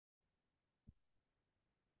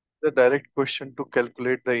The direct question to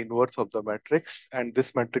calculate the inverse of the matrix, and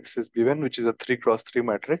this matrix is given, which is a 3 cross 3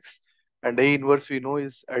 matrix, and A inverse we know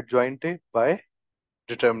is adjoint A by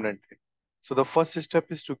determinant A. So the first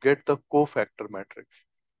step is to get the cofactor matrix,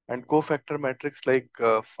 and cofactor matrix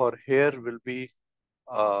for here will be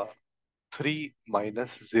uh, 3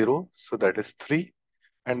 minus 0, so that is 3,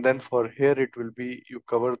 and then for here it will be, you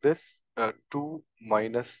cover this, 2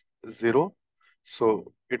 minus 0,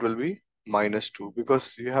 so it will be minus 2,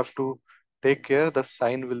 because you have to take care the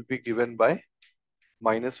sign will be given by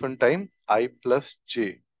minus 1 time I plus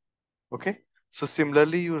j. Okay, so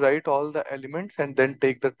similarly you write all the elements and then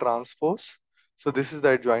take the transpose. So this is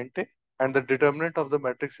the adjoint A, and the determinant of the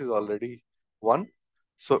matrix is already 1,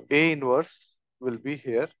 so A inverse will be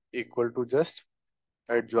here equal to just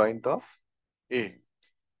adjoint of A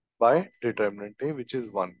by determinant A, which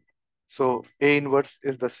is 1. So A inverse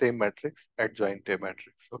is the same matrix, adjoint A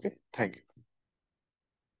matrix. Okay, thank you.